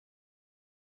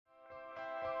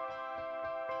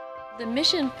The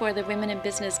mission for the Women in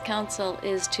Business Council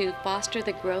is to foster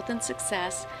the growth and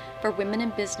success for women in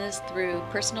business through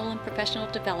personal and professional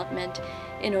development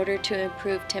in order to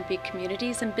improve Tempe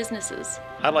communities and businesses.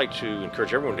 I'd like to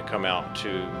encourage everyone to come out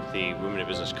to the Women in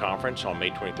Business Conference on May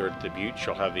 23rd at the Buttes.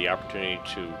 You'll have the opportunity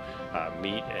to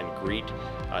meet and greet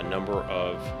a number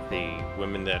of the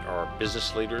women that are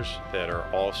business leaders that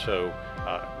are also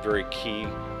very key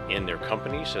in their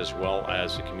companies as well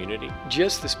as the community.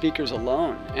 Just the speakers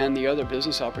alone and the other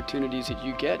business opportunities that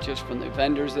you get just from the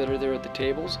vendors that are there at the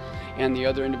tables and the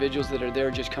other individuals that are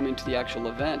there just coming to the actual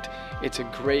event, it's a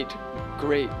great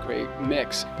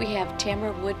mix. We have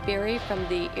Tamara Woodbury from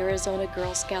the Arizona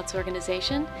Girl Scouts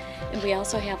organization, and we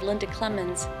also have Linda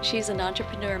Clemens. She's an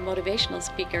entrepreneur motivational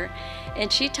speaker,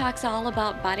 and she talks all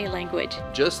about body language.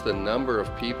 Just the number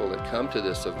of people that come to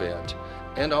this event,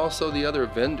 and also the other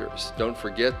vendors. Don't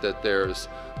forget that there's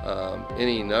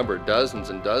any number, dozens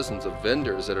and dozens of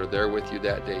vendors that are there with you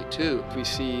that day too. We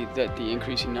see that the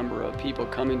increasing number of people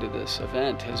coming to this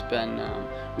event has been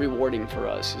rewarding for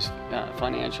us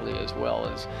financially as well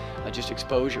as just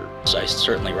exposure. I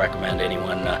certainly recommend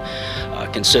anyone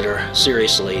consider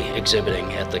seriously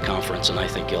exhibiting at the conference, and I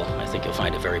think you'll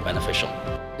find it very beneficial.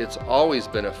 It's always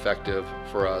been effective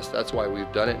for us. That's why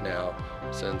we've done it now.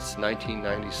 Since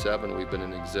 1997, we've been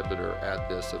an exhibitor at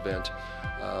this event.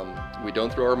 We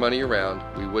don't throw our money around.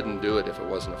 We wouldn't do it if it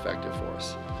wasn't effective for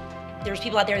us. There's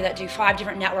people out there that do 5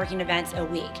 different networking events a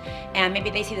week, and maybe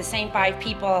they see the same 5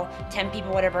 people, 10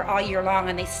 people, whatever, all year long,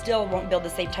 and they still won't build the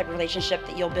same type of relationship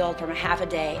that you'll build from a half a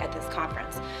day at this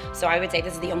conference. So I would say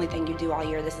this is the only thing you do all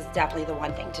year. This is definitely the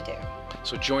one thing to do.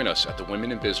 So join us at the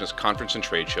Women in Business Conference and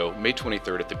Trade Show, May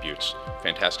 23rd at the Buttes.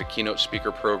 Fantastic keynote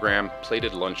speaker program,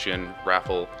 plated luncheon,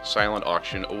 raffle, silent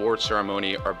auction, award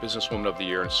ceremony, our Businesswoman of the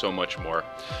Year, and so much more.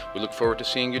 We look forward to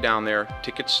seeing you down there.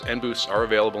 Tickets and booths are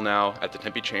available now at the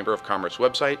Tempe Chamber of Commerce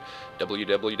website,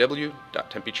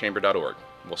 www.tempechamber.org.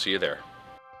 We'll see you there.